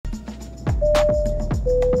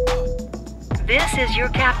This is your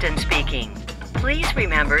captain speaking. Please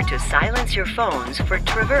remember to silence your phones for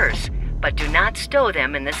traverse, but do not stow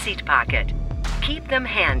them in the seat pocket. Keep them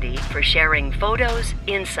handy for sharing photos,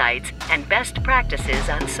 insights, and best practices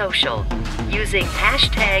on social, using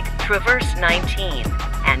hashtag Traverse19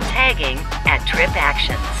 and tagging at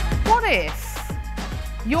TripActions. What if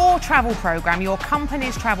your travel program, your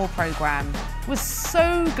company's travel program, was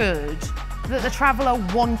so good that the traveler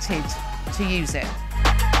wanted to use it?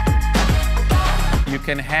 You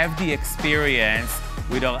can have the experience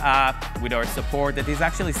with our app, with our support that is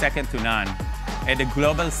actually second to none, at a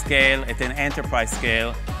global scale, at an enterprise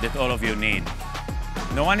scale that all of you need.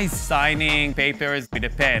 No one is signing papers with a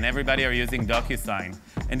pen. Everybody are using DocuSign.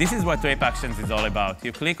 And this is what TripActions is all about.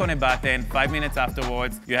 You click on a button, 5 minutes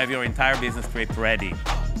afterwards, you have your entire business trip ready.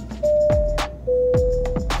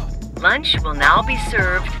 Lunch will now be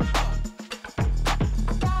served.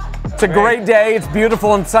 It's a great day. It's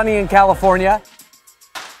beautiful and sunny in California.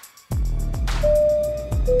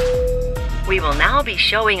 We will now be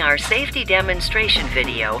showing our safety demonstration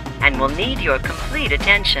video and will need your complete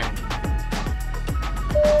attention.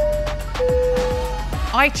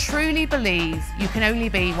 I truly believe you can only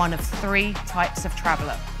be one of 3 types of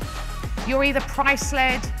traveler. You're either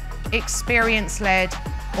price-led, experience-led,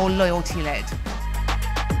 or loyalty-led.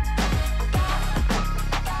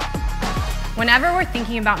 Whenever we're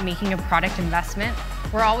thinking about making a product investment,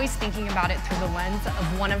 we're always thinking about it through the lens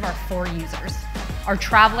of one of our 4 users: our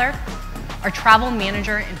traveler, our travel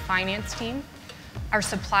manager and finance team, our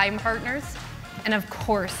supply partners, and of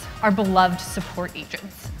course, our beloved support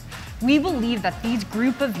agents. We believe that these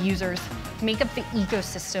group of users make up the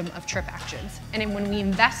ecosystem of TripActions, and when we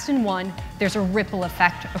invest in one, there's a ripple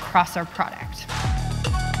effect across our product.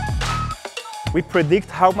 We predict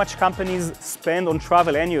how much companies spend on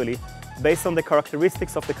travel annually based on the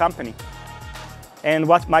characteristics of the company. And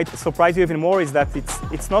what might surprise you even more is that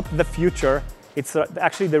it's not the future, it's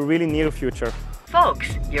actually the really near future.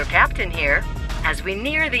 Folks, your captain here. As we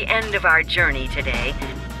near the end of our journey today,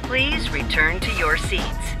 please return to your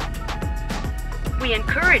seats. We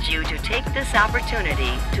encourage you to take this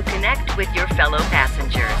opportunity to connect with your fellow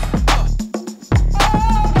passengers.